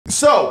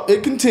So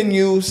it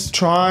continues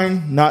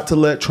trying not to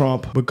let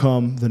Trump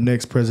become the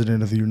next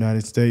president of the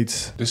United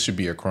States. This should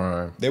be a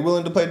crime. They're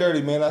willing to play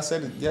dirty, man. I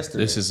said it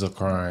yesterday. This is a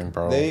crime,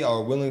 bro. They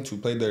are willing to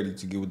play dirty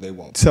to get what they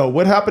want. So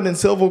what happened in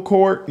civil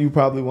court, you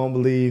probably won't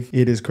believe.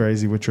 It is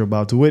crazy what you're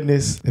about to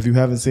witness. If you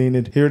haven't seen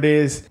it, here it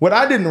is. What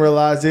I didn't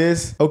realize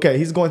is, okay,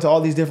 he's going to all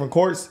these different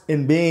courts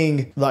and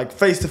being like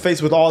face to face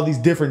with all these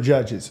different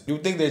judges. You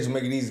would think they just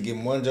make it easy to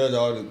get one judge,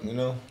 all the, you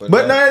know?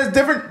 But no, it's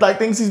different like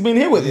things he's been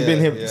hit with. He's been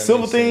hit with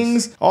civil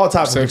things, all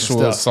types of sexual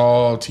different stuff.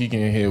 assault. He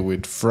can hit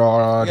with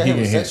fraud. He He can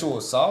with hit sexual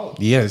assault?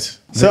 Yes.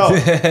 So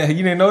you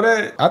didn't know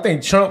that? I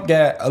think Trump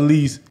got at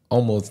least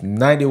almost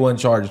 91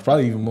 charges,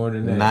 probably even more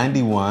than that.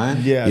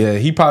 91? Yeah.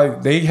 Yeah,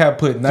 they have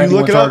put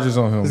 91 charges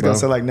on him, It's bro. gonna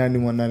say like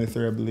 91,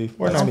 93, I believe.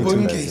 Or I'm 92.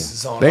 putting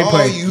cases on They all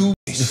play- you.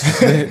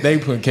 They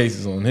putting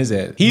cases on his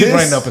ass. He's This-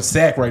 running up a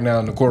sack right now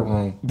in the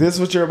courtroom. This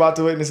what you're about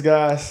to witness,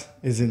 guys,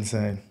 is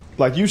insane.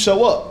 Like you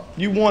show up.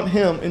 You want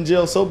him in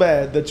jail so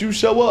bad that you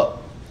show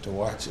up. To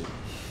watch it.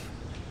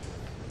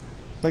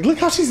 Like look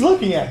how she's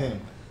looking at him.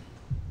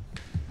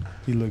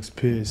 He looks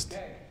pissed.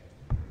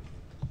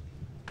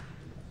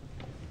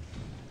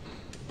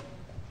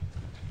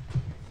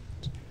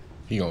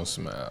 He gonna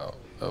smile.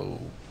 Oh.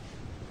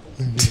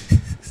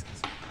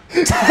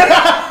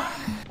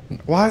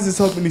 Why is there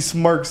so many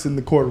smirks in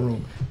the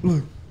courtroom?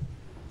 Look.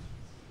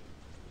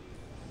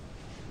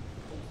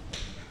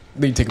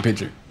 Then you take a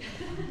picture.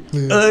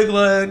 Ugly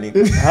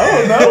nigga. I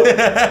don't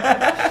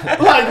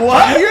know. Like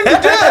what? You're the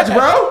judge,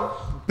 bro.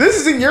 This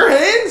is in your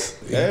hands?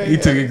 He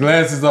took his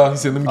glasses off. He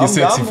said, "Let me get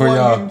sexy for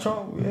y'all." Hold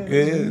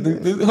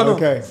on.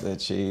 Okay.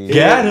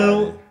 Got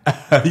him.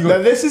 Now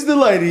this is the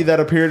lady that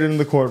appeared in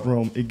the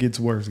courtroom. It gets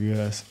worse,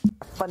 guys.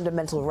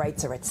 Fundamental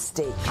rights are at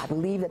stake. I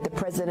believe that the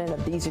President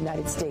of these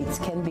United States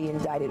can be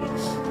indicted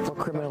for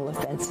criminal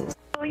offenses.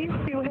 Will you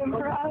sue him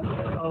for us?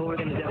 Oh, we're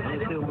going to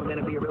definitely sue him. We're going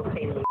to be a real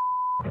pain in the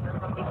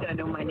He's going to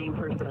know my name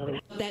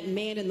personally. That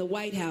man in the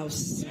White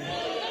House.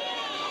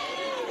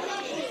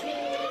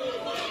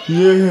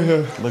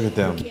 Yeah. Look at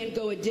them. Can't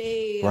go a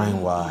day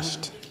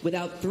Brainwashed.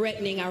 without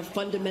threatening our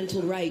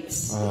fundamental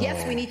rights.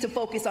 Yes, we need to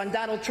focus on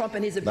Donald Trump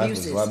and his That was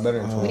abuses. a lot better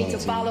in We need to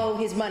 2018. follow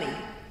his money.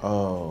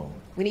 Oh.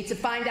 We need to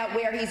find out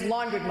where he's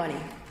laundered money.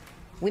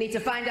 We need to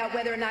find out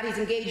whether or not he's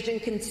engaged in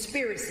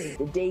conspiracy.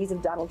 The days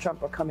of Donald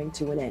Trump are coming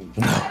to an end.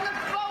 I look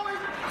forward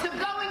to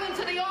going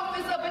into the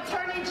office of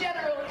Attorney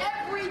General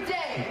every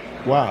day.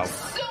 Wow.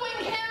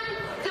 Suing him,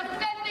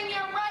 defending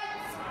your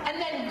rights,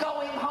 and then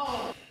going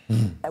home.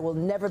 I will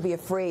never be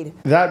afraid.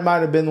 That might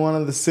have been one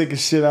of the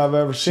sickest shit I've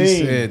ever She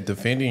seen. said,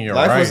 "Defending your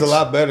Life rights." was a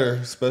lot better,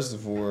 especially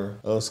for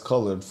us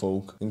colored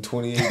folk in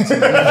 2018.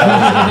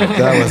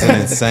 That was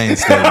an insane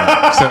statement.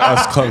 Said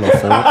us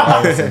colorful.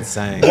 That was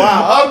insane.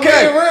 Wow. Okay,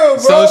 Okay. real, bro.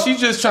 So she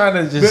just trying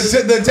to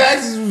just. the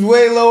taxes was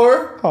way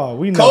lower. Oh,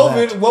 we know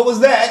COVID, that. what was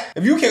that?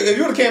 If you would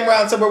have came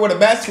around somewhere with a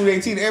mask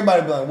 2018,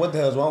 everybody would be like, what the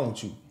hell's wrong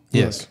with you?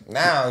 Yes.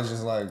 Now it's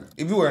just like,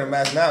 if you wear a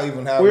mask now,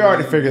 even how We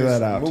already figured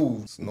that out.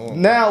 Moves, normal.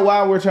 Now,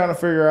 why we're trying to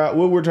figure out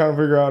what we're trying to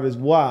figure out is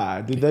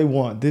why did they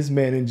want this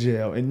man in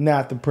jail and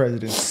not the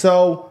president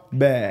so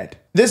bad?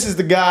 This is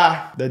the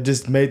guy that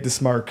just made the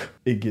smirk.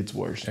 It gets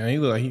worse. And he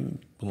look like he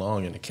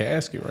belong in the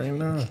casket right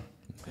now.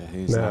 Yeah,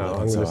 he's not Now,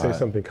 looking I'm so going to say hot.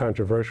 something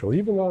controversial,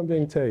 even though I'm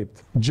being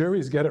taped.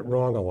 Juries get it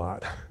wrong a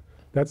lot.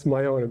 That's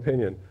my own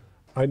opinion.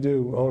 I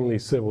do only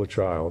civil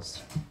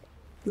trials,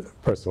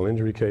 personal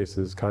injury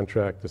cases,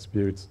 contract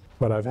disputes,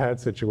 but I've had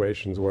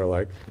situations where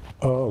like,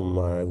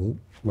 oh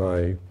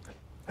my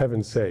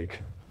heaven's sake,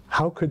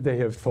 how could they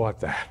have thought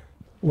that?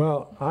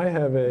 Well, I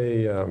have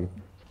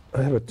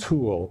a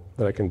tool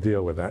that I can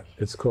deal with that.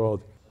 It's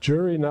called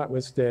jury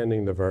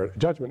notwithstanding the verdict,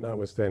 judgment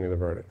notwithstanding the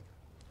verdict.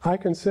 I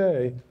can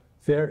say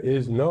there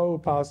is no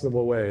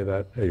possible way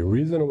that a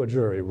reasonable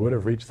jury would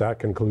have reached that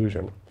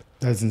conclusion.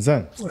 That's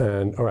insane.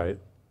 And all right,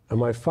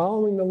 am I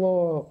following the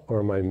law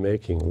or am I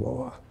making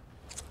law?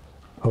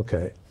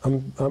 Okay,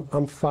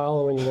 I'm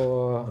following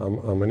law.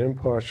 I'm an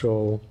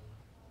impartial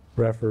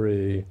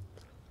referee,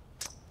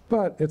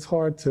 but it's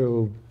hard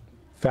to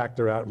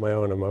factor out my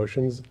own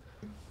emotions.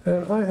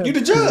 And I have You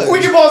the judge. We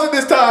can pause it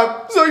this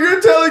time. So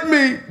you're telling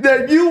me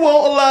that you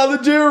won't allow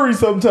the jury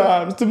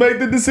sometimes to make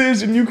the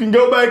decision. You can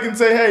go back and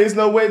say, hey, it's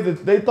no way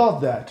that they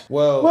thought that.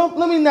 Well,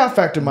 let me not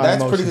factor my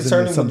that's emotions pretty in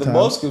concerning. this But the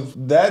sometimes.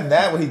 most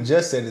that what he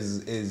just said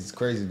is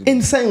crazy to me.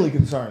 Insanely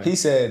concerning. He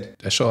said,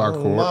 That show our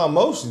court. my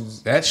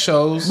emotions. That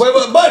shows. Wait,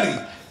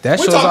 buddy. That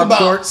we're shows talking our about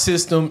court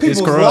system is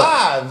people's corrupt.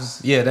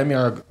 lives. Yeah,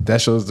 that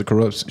shows the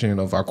corruption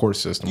of our court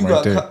system You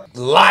right got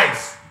there.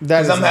 life.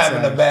 That Because is I'm having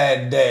insane. a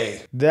bad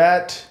day.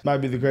 That might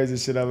be the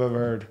craziest shit I've ever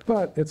heard.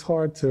 But it's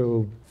hard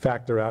to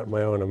factor out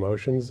my own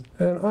emotions.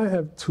 And I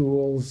have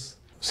tools.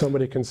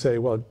 Somebody can say,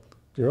 well,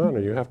 Your Honor,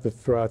 you have to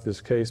throw out this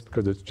case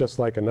because it's just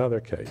like another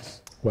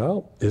case.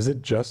 Well, is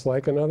it just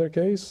like another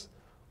case?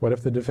 What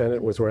if the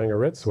defendant was wearing a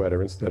red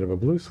sweater instead of a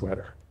blue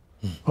sweater?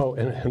 Oh,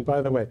 and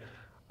by the way,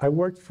 I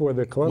worked for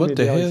the Columbia What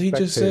the hell Daily he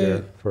just Spectator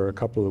said? for a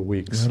couple of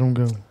weeks. I don't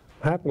go. What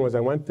happened was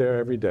I went there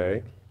every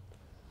day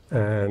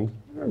and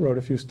I wrote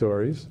a few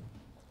stories.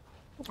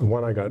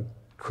 One I got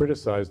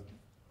criticized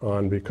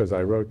on because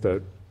I wrote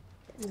that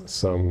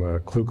some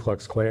Ku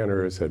Klux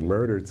Klanners had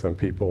murdered some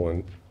people,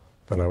 and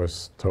I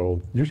was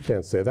told, you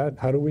can't say that.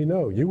 How do we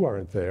know? You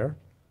weren't there.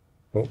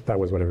 Well, that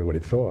was what everybody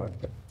thought.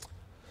 But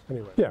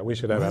anyway, yeah, we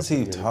should have. What is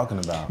he talking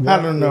about?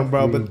 I don't know,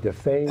 bro, If we but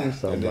defame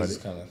somebody.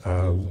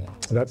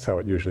 That's how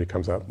it usually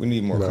comes up. We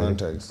need more You know,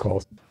 context.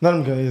 Call let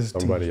him go. He's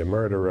somebody a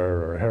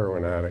murderer or a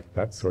heroin addict,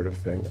 that sort of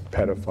thing, a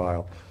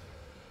pedophile.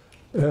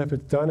 If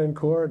it's done in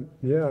court,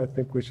 yeah, I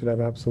think we should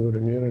have absolute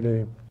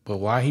immunity. But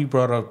why he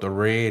brought up the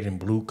red and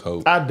blue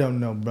coat? I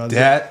don't know, brother.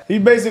 That- he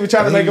basically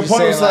trying to make a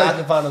point. It's I like,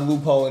 can find a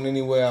loophole in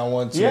any way I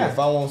want to. Yeah. If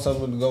I want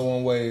something to go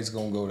one way, it's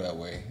gonna go that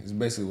way. It's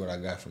basically what I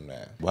got from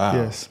that. Wow.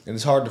 yes. And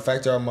it's hard to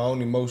factor out my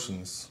own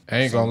emotions. I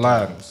ain't gonna lie.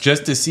 sometimes.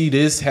 Just to see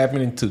this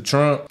happening to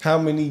Trump, How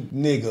many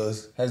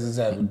niggas has this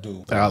happened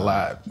to? I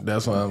lied.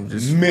 That's why I'm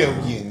just.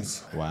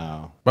 Millions.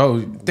 Wow.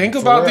 Bro, think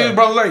about real. this,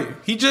 bro.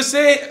 Like, he just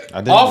said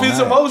I didn't off his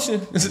deny it.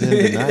 emotions.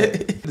 didn't deny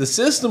it. The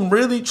system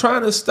really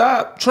trying to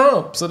stop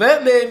Trump. So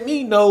that let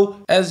me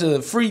know, as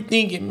a free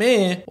thinking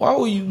man, why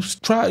would you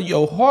try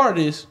your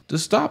hardest to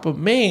stop a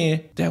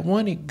man that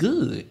wanted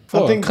good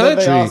for I think a that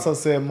country? they also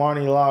said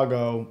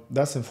Mar-a-Lago.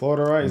 That's in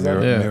Florida, right? Is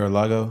that Yeah.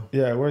 Mar-a-Lago?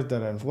 yeah? Where's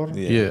that at? In Florida?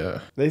 yeah.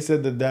 They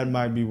said that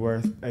might be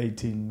worth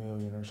 18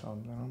 million or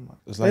something. I'm like,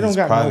 It's they like don't his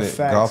got no private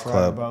facts, golf right,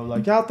 club. bro?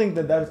 Like y'all think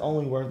that that's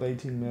only worth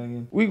 18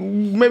 million?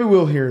 Maybe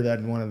we'll hear that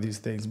in one of these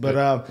things. But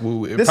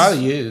Well, it this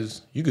probably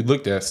is. You could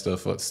look that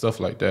stuff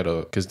like that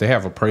up because they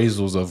have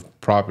appraisals of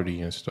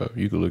property and stuff.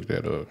 You could look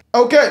that up.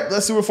 okay.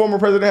 Let's see what former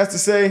president has to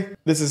say.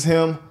 This is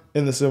him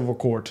in the civil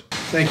court.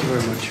 Thank you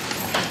very much.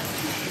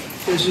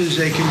 This is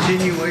a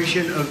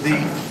continuation of the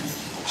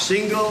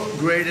single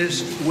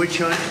greatest witch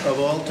hunt of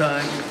all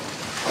time.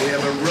 We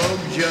have a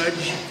rogue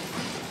judge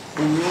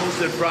who rules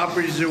that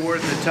properties are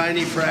worth a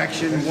tiny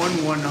fraction,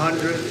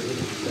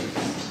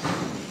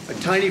 1/100th, a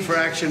tiny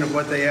fraction of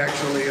what they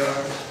actually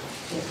are.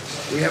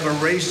 We have a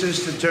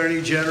racist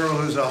attorney general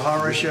who's a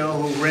horror show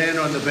who ran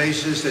on the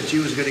basis that she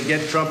was going to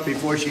get Trump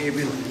before she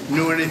even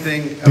knew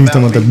anything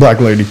about me.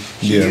 black lady.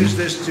 She used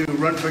this to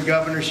run for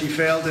governor. She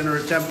failed in her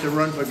attempt to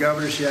run for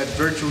governor. She had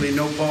virtually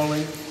no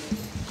polling.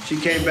 She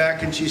came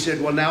back and she said,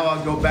 well, now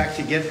I'll go back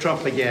to get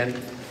Trump again.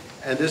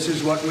 And this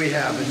is what we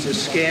have. It's a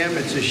scam.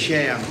 It's a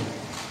sham.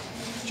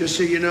 Just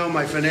so you know,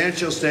 my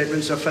financial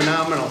statements are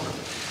phenomenal.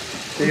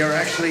 They are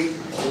actually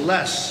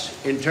less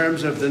in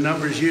terms of the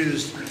numbers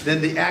used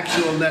than the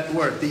actual net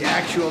worth. The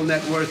actual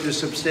net worth is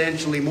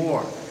substantially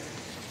more.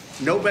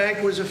 No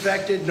bank was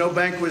affected. No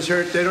bank was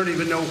hurt. They don't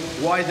even know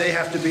why they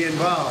have to be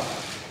involved.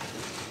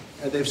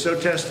 And they've so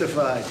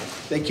testified.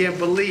 They can't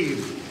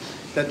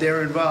believe that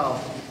they're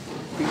involved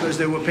because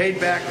they were paid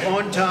back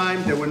on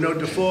time. There were no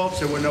defaults.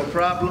 There were no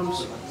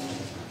problems.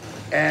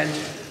 And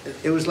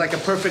it was like a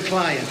perfect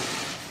client.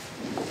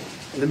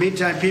 In the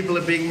meantime, people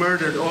are being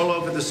murdered all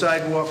over the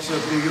sidewalks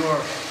of New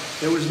York.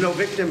 There was no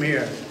victim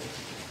here.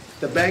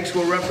 The banks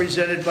were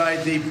represented by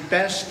the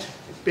best,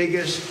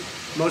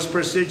 biggest, most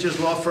prestigious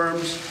law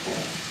firms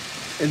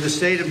in the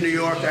state of New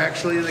York,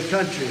 actually in the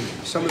country.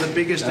 Some of the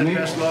biggest and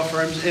best law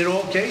firms, in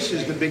all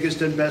cases, the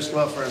biggest and best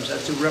law firms.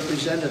 That's who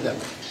represented them.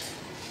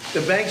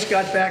 The banks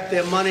got back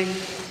their money.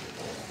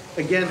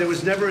 Again, there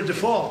was never a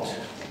default.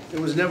 There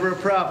was never a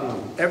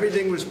problem.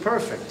 Everything was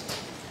perfect.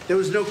 There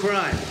was no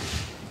crime.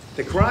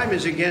 The crime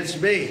is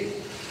against me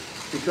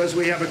because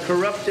we have a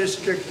corrupt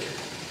district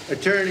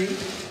attorney,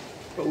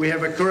 but we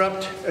have a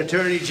corrupt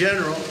attorney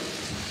general,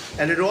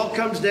 and it all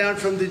comes down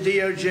from the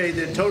DOJ.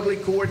 They're totally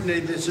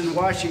coordinated this in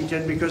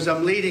Washington because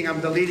I'm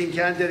the leading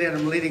candidate.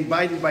 I'm leading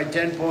Biden by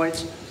 10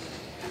 points,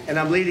 and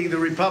I'm leading the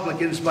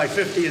Republicans by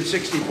 50 and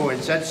 60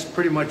 points. That's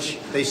pretty much,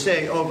 they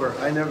say, over.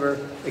 I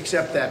never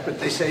accept that, but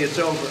they say it's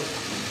over.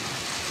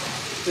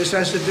 This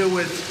has to do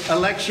with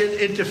election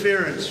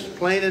interference,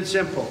 plain and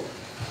simple.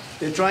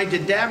 They're trying to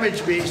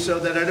damage me so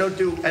that I don't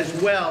do as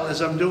well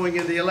as I'm doing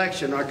in the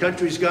election. Our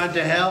country's gone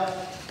to hell.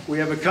 We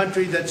have a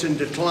country that's in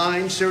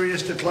decline,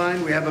 serious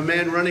decline. We have a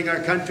man running our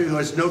country who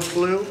has no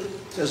clue,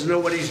 doesn't know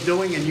what he's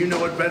doing, and you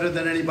know it better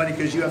than anybody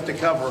because you have to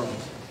cover him.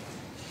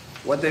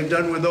 What they've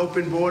done with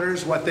open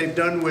borders, what they've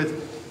done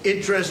with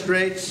interest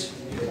rates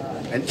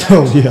and taxes.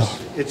 Oh,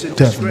 yeah. It's a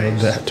Definitely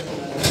disgrace.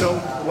 that. So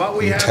what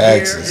we have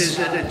Taxes.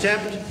 here is an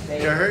attempt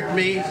to hurt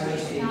me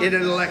in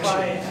an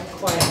election.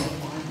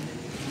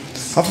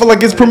 I feel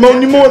like it's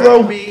promoting you more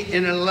though. Me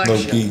in an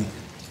election.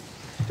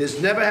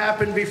 This never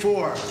happened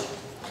before,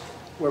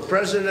 where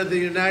President of the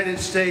United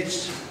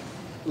States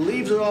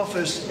leaves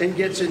office and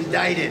gets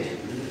indicted.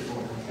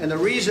 And the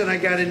reason I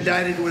got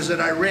indicted was that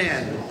I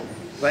ran.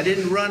 If I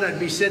didn't run, I'd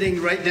be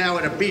sitting right now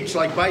at a beach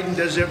like Biden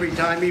does every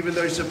time, even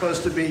though he's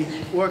supposed to be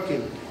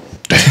working.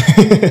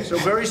 So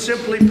very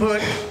simply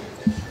put,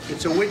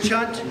 it's a witch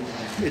hunt.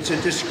 It's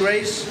a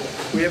disgrace.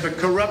 We have a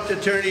corrupt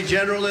attorney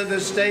general in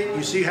this state.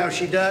 You see how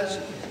she does?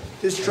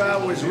 This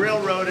trial was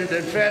railroaded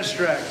and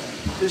fast-tracked.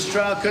 This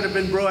trial could have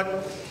been brought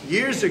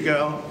years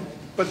ago,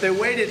 but they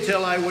waited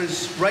till I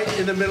was right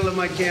in the middle of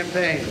my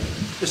campaign.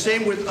 The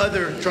same with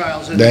other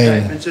trials and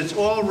indictments. It's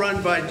all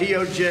run by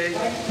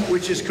DOJ,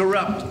 which is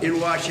corrupt in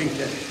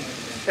Washington.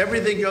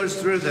 Everything goes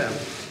through them.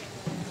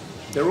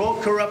 They're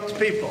all corrupt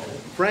people.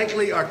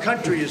 Frankly, our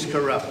country is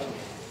corrupt.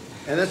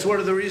 And that's one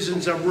of the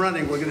reasons I'm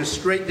running. We're going to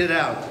straighten it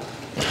out.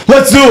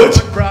 Let's do it.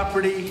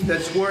 Property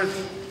that's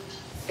worth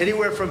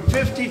anywhere from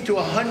 50 to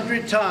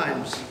 100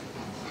 times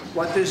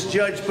what this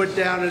judge put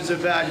down as a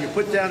value.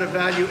 Put down a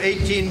value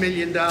 $18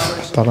 million.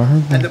 Thought I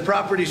heard that. And the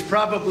property's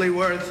probably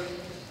worth,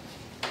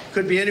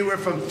 could be anywhere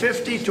from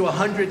 50 to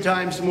 100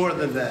 times more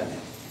than that.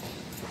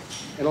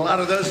 And a lot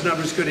of those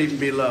numbers could even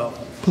be low.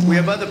 We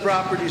have other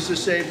properties, the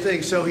same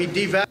thing. So he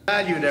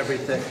devalued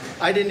everything.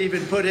 I didn't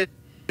even put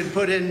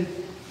in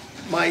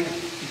my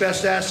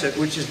best asset,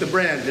 which is the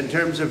brand in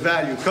terms of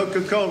value.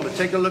 Coca-Cola,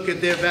 take a look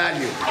at their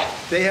value.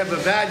 They have a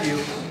value.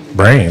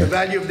 Brand. The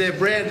value of their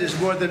brand is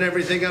more than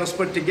everything else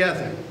put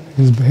together.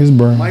 His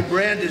brand. My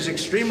brand is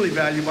extremely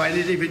valuable. I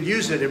didn't even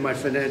use it in my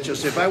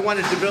financials. If I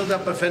wanted to build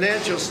up a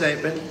financial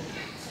statement,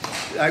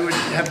 I would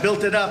have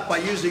built it up by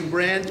using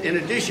brand in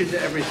addition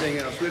to everything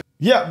else.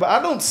 Yeah, but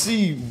I don't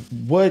see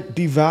what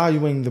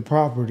devaluing the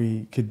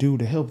property could do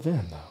to help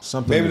them, though.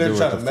 Something Maybe to they're do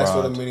trying with to the mess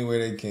fraud. with him any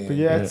way they can. But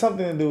yeah, it's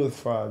something to do with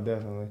fraud,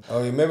 definitely.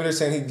 Oh yeah, maybe they're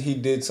saying he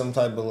did some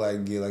type of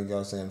like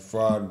y'all saying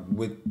fraud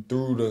with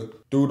through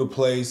the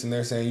place, and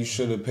they're saying you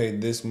should have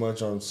paid this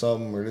much on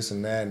something or this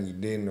and that, and you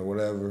didn't or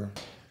whatever.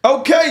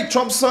 Okay,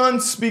 Trump's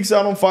son speaks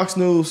out on Fox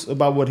News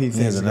about what he thinks.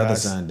 There's another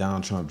guys. son,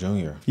 Donald Trump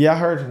Jr. Yeah, I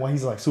heard when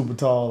he's like super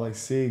tall, like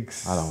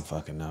 6. I don't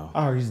fucking know.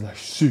 I heard he's like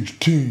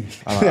 16.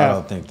 I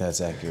don't think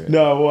that's accurate.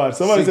 No, what?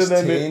 Somebody said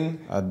that.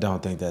 16? I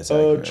don't think that's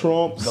accurate.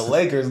 Trump. The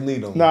Lakers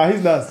need him. Nah,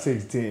 he's not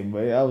 16,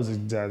 but I was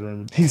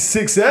exaggerating. He's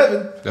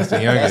 6'7". That's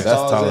the youngest. That's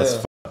tall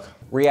as fuck.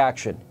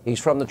 Reaction. He's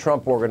from the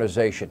Trump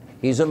Organization.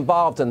 He's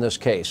involved in this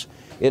case.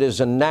 It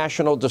is a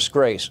national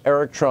disgrace.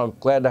 Eric Trump,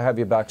 glad to have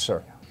you back,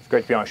 sir. It's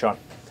great to be on, Sean.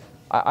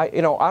 I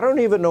don't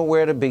even know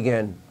where to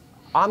begin.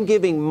 I'm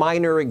giving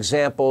minor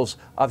examples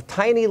of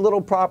tiny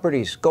little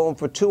properties going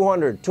for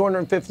 200,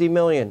 250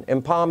 million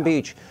in Palm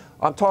Beach.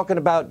 I'm talking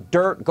about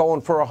dirt going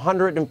for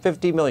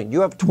 150 million.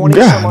 You have 20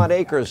 some odd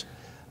acres,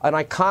 an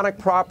iconic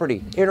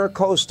property,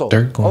 intercoastal,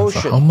 Dirt going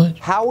ocean. for how much?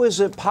 How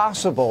is it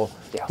possible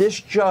this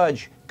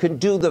judge can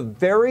do the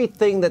very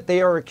thing that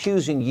they are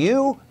accusing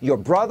you, your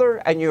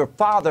brother, and your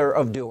father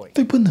of doing?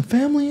 They putting the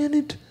family in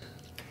it?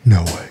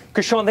 No way.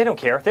 Because, Sean, they don't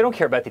care. They don't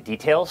care about the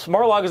details.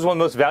 Mar-a-Lago is one of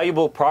the most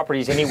valuable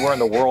properties anywhere in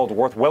the world,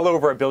 worth well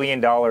over $1 billion.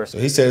 So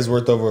he said it's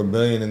worth over $1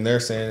 billion, and they're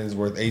saying it's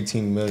worth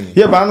 $18 million.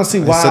 Yeah, but I don't see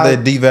why. So they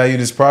devalued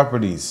his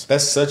properties.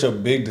 That's such a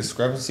big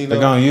discrepancy, though.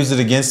 They're gonna use it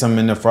against him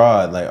in the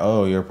fraud. Like,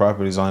 oh, your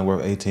property's only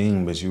worth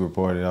 18, but you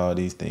reported all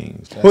these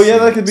things. Well, yeah,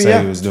 that could be. Say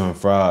Yeah. he was doing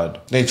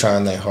fraud. They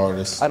trying their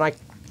hardest. And I'm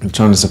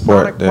trying to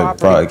support the property,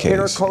 fraud case.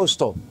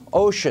 intercoastal,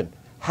 ocean.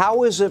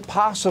 How is it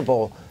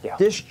possible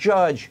this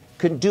judge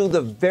can do the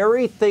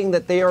very thing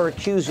that they are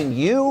accusing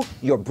you,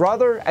 your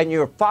brother, and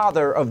your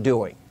father of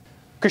doing?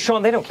 Because,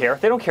 Sean, they don't care.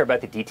 They don't care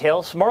about the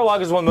details.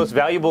 Mar-a-Lago is one of the most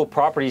valuable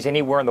properties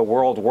anywhere in the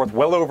world, worth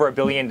well over $1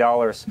 billion.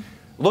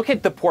 Look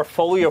at the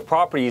portfolio of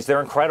properties.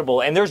 They're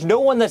incredible. And there's no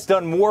one that's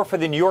done more for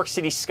the New York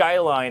City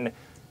skyline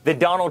than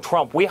Donald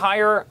Trump. We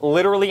hire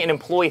literally and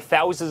employ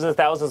thousands and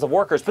thousands of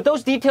workers. But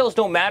those details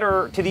don't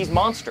matter to these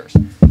monsters.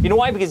 You know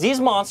why? Because these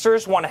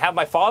monsters want to have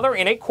my father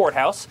in a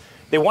courthouse.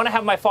 They want to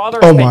have my father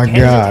spend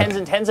tens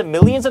and tens of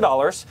millions of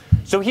dollars.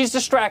 So he's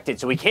distracted.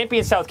 So he can't be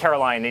in South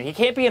Carolina, and he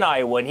can't be in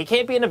Iowa, and he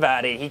can't be in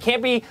Nevada. He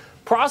can't be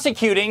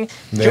prosecuting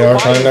Joe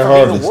Biden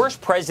for being the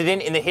worst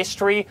president in the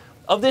history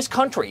of this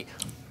country.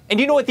 And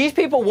you know what? These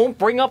people won't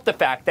bring up the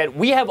fact that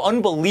we have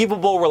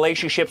unbelievable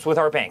relationships with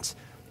our banks.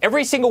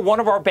 Every single one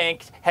of our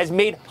banks has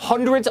made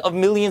hundreds of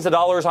millions of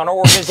dollars on our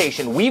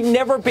organization. We've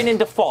never been in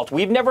default.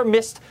 We've never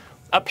missed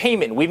a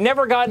payment. We've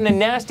never gotten a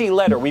nasty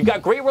letter. We've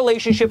got great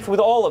relationships with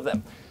all of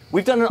them.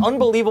 We've done an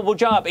unbelievable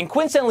job. And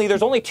coincidentally,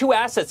 there's only 2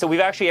 assets that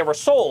we've actually ever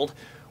sold,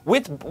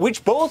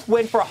 which both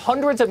went for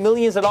hundreds of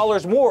millions of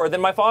dollars more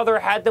than my father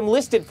had them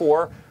listed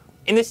for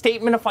in the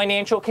statement of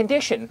financial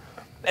condition.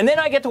 And then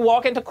I get to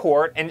walk into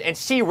court and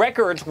see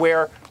records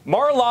where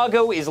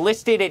Mar-a-Lago is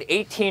listed at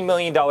 $18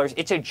 million.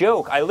 It's a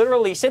joke. I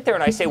literally sit there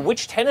and I say,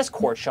 which tennis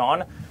court,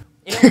 Sean?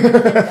 You know,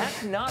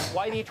 that's not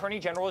why the Attorney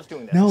General is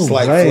doing this. No,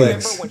 Slight right.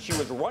 flex. Remember when she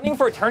was running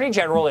for Attorney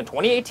General in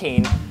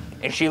 2018,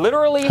 and she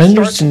literally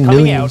starts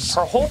coming out,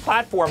 her whole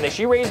platform that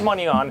she raised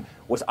money on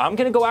was, I'm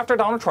going to go after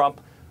Donald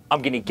Trump,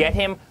 I'm going to get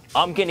him,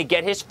 I'm going to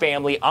get his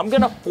family, I'm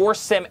going to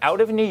force them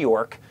out of New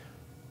York.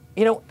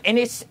 You know, and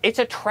it's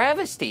a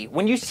travesty.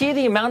 When you see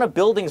the amount of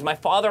buildings my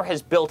father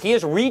has built, he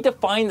has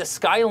redefined the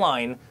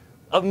skyline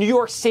of New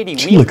York City.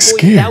 We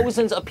employ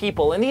thousands of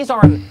people, and these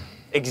aren't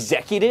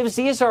executives,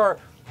 these are,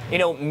 you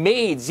know,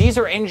 maids, these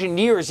are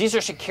engineers, these are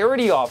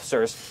security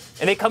officers.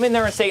 And they come in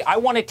there and say, I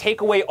want to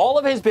take away all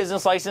of his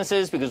business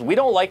licenses because we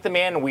don't like the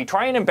man and we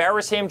try and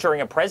embarrass him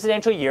during a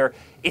presidential year.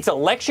 It's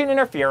election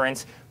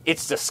interference.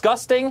 It's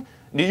disgusting.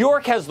 New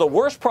York has the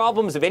worst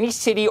problems of any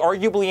city,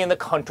 arguably, in the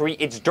country.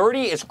 It's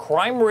dirty. It's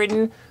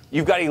crime-ridden.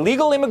 You've got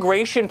illegal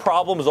immigration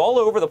problems all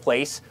over the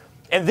place.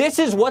 And this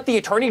is what the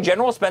Attorney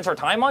General spends her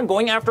time on,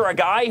 going after a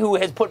guy who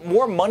has put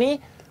more money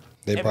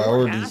and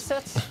more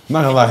assets. I'm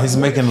not gonna lie, he's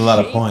making a lot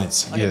of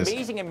points. An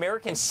amazing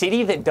American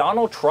city than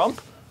Donald Trump.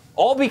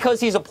 all because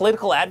he's a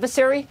political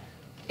adversary.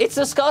 It's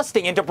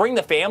disgusting. And to bring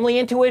the family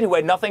into it who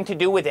had nothing to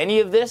do with any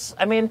of this,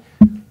 I mean,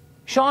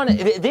 Sean,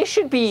 this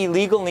should be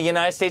illegal in the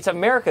United States of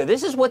America.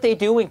 This is what they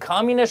do in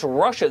communist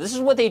Russia. This is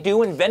what they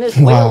do in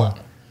Venezuela. Wow.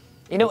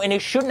 You know, and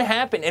it shouldn't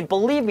happen. And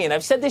believe me, and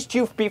I've said this to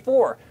you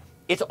before,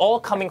 it's all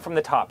coming from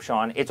the top,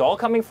 Sean. It's all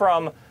coming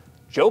from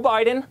Joe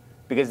Biden,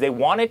 because they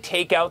want to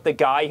take out the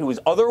guy who is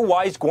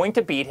otherwise going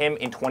to beat him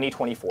in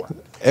 2024.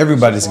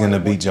 Everybody's going to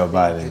beat Joe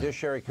Biden.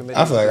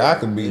 I feel like I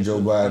could beat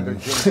Joe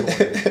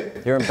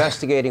Biden. They're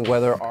investigating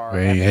whether our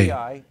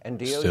FBI and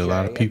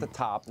DOJ at the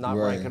top, not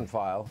rank and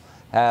file,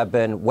 have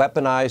been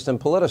weaponized and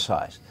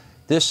politicized.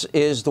 This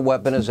is the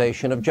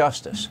weaponization of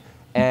justice.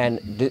 And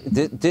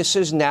this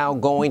is now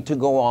going to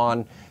go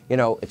on. You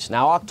know, it's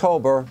now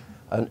October.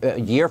 A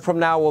year from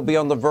now, we'll be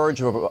on the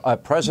verge of a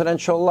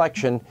presidential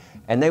election.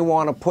 And they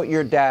want to put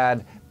your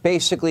dad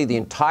basically the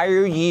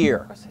entire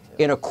year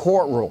in a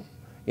courtroom,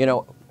 you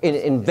know,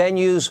 in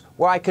venues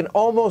where I can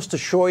almost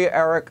assure you,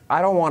 Eric,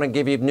 I don't want to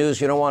give you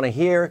news you don't want to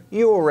hear.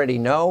 You already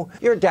know.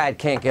 Your dad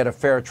can't get a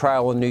fair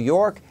trial in New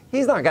York.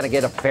 He's not going to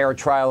get a fair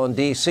trial in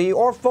D.C.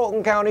 or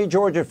Fulton County,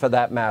 Georgia, for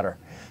that matter.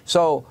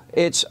 So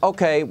it's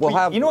okay. We'll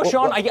have. You know what,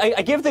 Sean?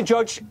 I give the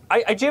judge.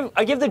 I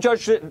give the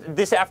judge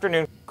this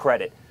afternoon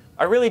credit.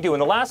 I really do.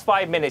 In the last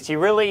 5 minutes, he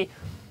really.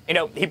 You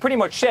know, he pretty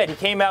much said, he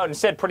came out and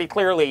said pretty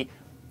clearly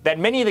that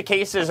many of the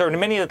cases or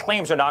many of the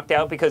claims are knocked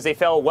out because they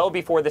fell well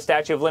before the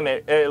statute of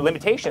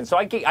limitations. So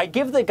I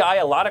give the guy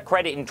a lot of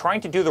credit in trying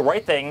to do the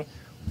right thing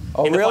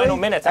in the final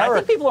minutes. Eric, I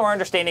think people are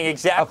understanding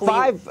exactly.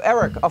 A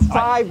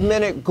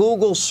 5-minute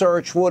Google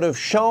search would have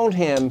shown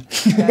him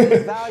that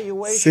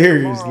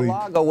evaluation of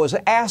Mar-a-Lago was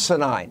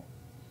asinine.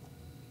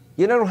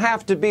 You don't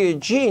have to be a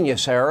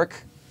genius,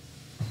 Eric.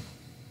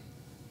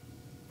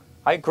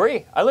 I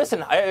agree.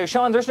 Listen,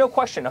 Sean, there's no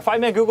question. A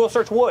 5-minute Google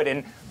search would.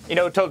 And, you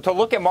know, to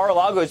look at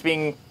Mar-a-Lago as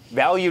being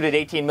valued at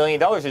 $18 million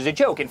is a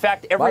joke. In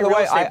fact, every real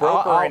estate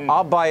broker in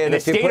the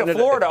state of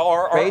Florida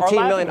are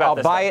 $18 million.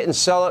 I'll buy it and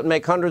sell it and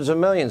make hundreds of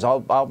millions.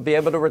 I'll be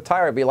able to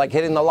retire. It'd be like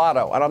hitting the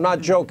lotto. And I'm not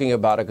joking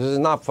about it because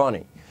it's not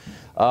funny.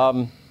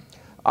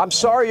 I'm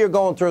sorry you're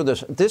going through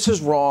this. This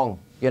is wrong.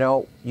 You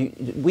know,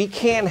 we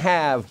can't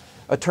have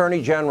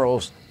attorney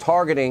generals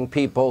targeting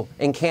people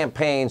in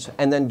campaigns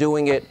and then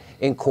doing it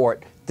in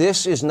court.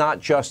 This is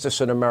not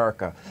justice in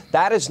America.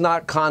 That is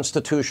not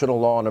constitutional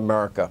law in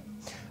America.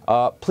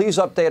 Please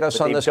update us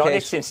on this case. They've done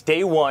it since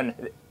day one.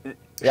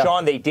 Yeah.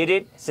 Sean, they did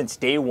it since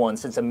day one.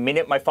 Since the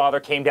minute my father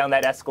came down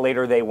that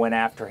escalator, they went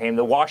after him.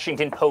 The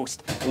Washington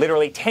Post,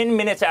 literally 10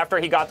 minutes after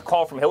he got the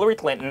call from Hillary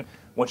Clinton,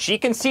 when she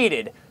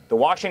conceded, the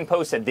Washington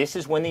Post said this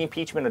is when the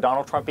impeachment of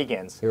Donald Trump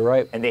begins. You're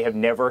right. And they have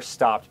never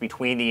stopped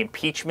between the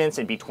impeachments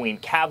and between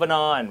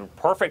Kavanaugh and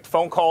perfect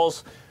phone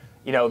calls.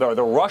 You know,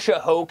 the Russia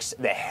hoax,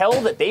 the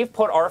hell that they've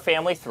put our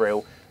family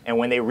through. And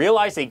when they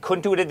realized they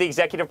couldn't do it at the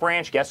executive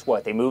branch, guess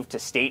what? They moved to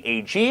state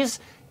AGs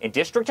and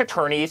district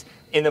attorneys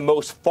in the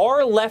most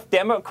far-left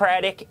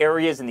Democratic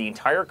areas in the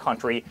entire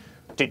country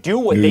to do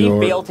what they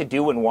failed to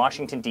do in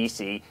Washington,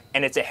 D.C.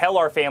 And it's a hell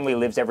our family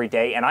lives every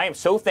day. And I am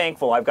so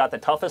thankful I've got the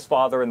toughest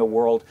father in the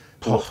world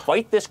who will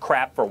fight this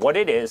crap for what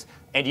it is.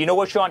 And you know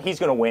what, Sean? He's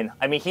going to win.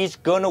 I mean, he's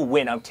going to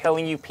win. I'm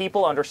telling you,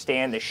 people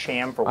understand the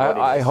sham for what it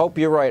is. I hope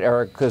you're right,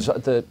 Eric, because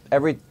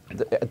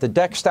the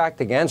deck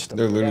stacked against him.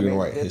 They're literally going to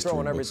write they're history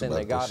throwing books everything about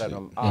they got this at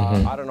him.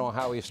 I don't know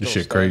how he's still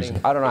standing. Crazy.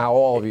 I don't know how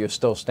all of you are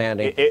still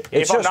standing.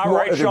 If I'm not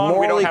right, Sean,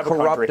 we don't have a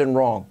country. Morally corrupt and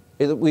wrong.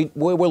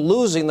 We're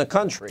losing the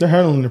country. They're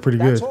handling it pretty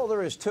good. That's all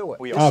there is to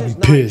it. I'll be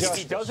pissed. If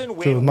he doesn't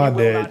win, we will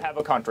not have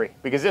a country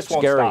because this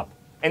won't stop.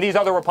 And these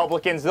other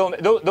Republicans,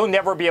 they'll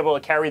never be able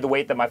to carry the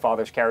weight that my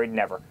father's carried.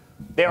 Never.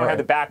 They don't have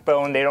the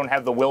backbone. They don't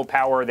have the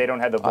willpower. They don't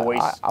have the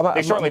voice.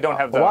 They certainly don't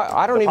have the.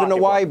 I don't even know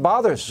why he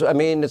bothers. I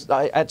mean,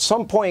 at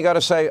some point you got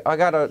to say, I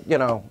got to, you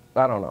know,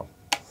 I don't know.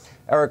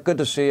 Eric, good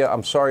to see you.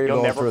 I'm sorry you're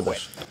going through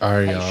this. All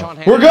right, y'all.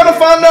 We're gonna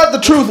find out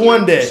the truth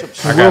one day.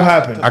 It will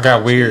happen. I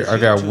got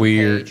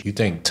weird. You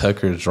think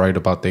Tucker's right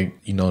about the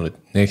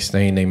next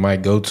thing they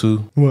might go to?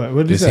 What?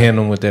 What did he Just say? hand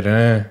them with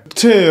that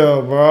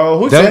Chill, bro.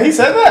 Who said he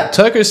said that?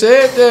 Tucker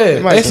said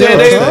that. They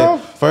said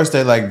First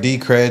they like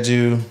decred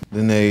you,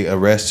 then they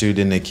arrest you,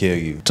 then they kill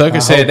you. Tucker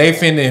said they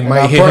finna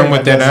might hit him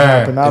with that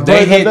iron. That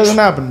doesn't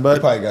happen, but he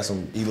probably got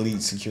some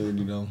elite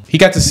security though. He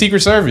got the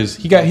Secret Service.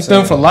 He's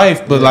done for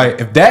life. But like,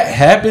 if that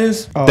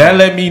happens, that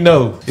let me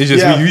know. It's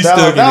just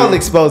that'll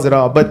expose it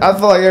all. But I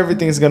feel like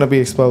everything's gonna be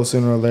exposed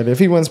sooner or later. If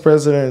he wins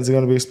president, it's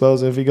gonna be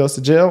exposed. If he goes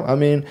to jail, I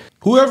mean,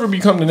 whoever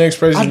become the next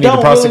president need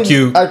to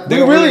prosecute.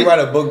 They really write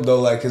a book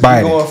though, like, cause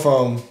we're going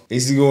from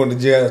is he going to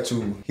jail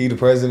to he the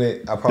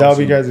president? I promise. That'll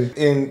be crazy.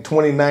 In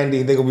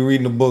 2090, they're gonna be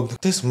reading the book.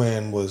 This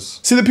man was.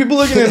 See, the people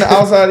looking in the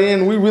outside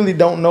in, we really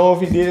don't know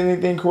if he did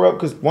anything corrupt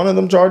because one of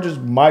them charges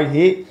might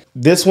hit.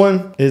 This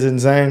one is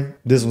insane.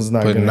 This one's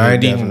not going to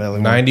hit,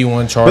 definitely.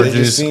 91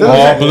 charges,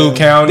 all blue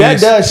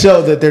counties. That does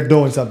show that they're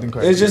doing something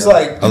crazy. It's just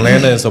like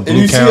Atlanta is a blue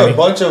county. You county. see a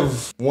bunch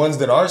of ones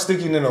that aren't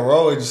sticking in a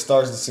row. It just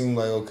starts to seem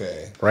like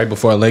okay. Right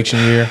before election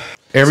year.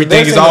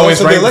 Everything is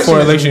always right before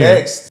election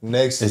year.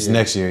 Next It's year.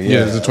 next year. Yeah,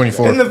 Yeah, it's the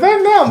 24th. And the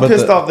fact now I'm But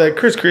pissed the- off that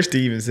Chris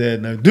Christie even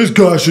said, no, this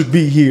guy should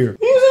be here.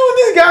 You see what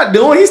this guy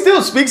doing? He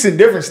still speaks in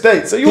different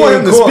states. So you want in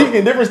him to court. speak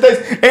in different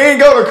states and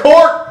go to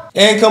court?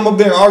 And come up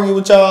there and argue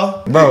with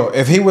y'all. Bro,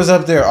 if he was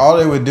up there, all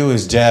they would do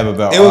is jab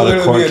about It all would the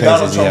literally court be a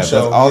Donald cases he Trump has.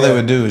 show. That's all Yeah. they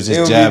would do is It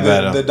just would jab be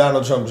at him. the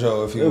Donald Trump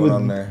show if he went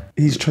on there.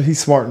 He's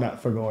smart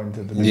not for going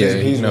to the Yeah,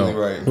 He's no. really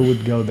right. Who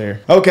would go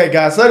there? Okay,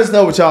 guys, let us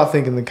know what y'all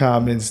think in the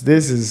comments.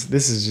 This is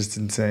just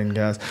insane,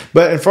 guys.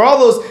 But and for all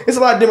those, it's a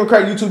lot of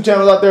Democrat YouTube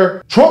channels out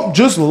there. Trump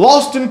just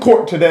lost in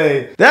court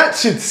today. That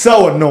shit's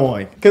so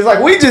annoying. Cause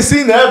like we just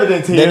seen the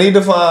evidence here. They need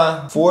to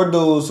find 4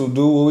 dudes who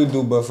do what we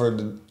do, but for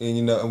the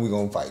and we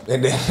gonna fight.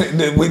 And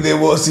then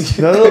we'll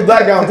see. The little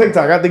black guy on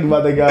TikTok. I think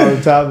about that guy all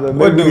the time. Like,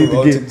 What maybe we dude need to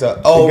on get TikTok?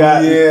 the Oh,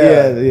 guy-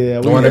 yeah. yeah.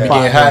 The one that be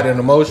getting hot in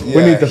emotion. Yeah,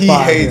 We need to he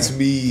find hates him.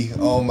 me.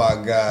 Oh my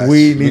gosh.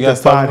 We need to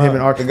guys talking find him about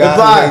and our the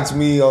guy who hates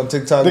me on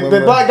TikTok.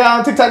 The black guy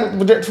on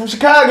TikTok from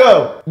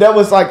Chicago that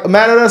was like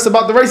mad at us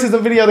about the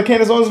racism video, the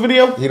Candace Owens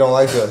video. He don't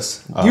like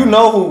us. You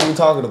know who we're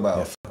talking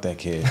about. Fuck that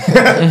kid.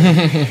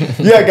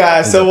 Yeah,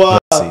 guys. So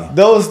pussy.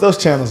 those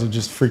channels are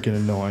just freaking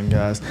annoying,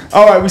 guys.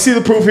 All right, we see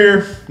the proof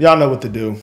here. Y'all know what to do.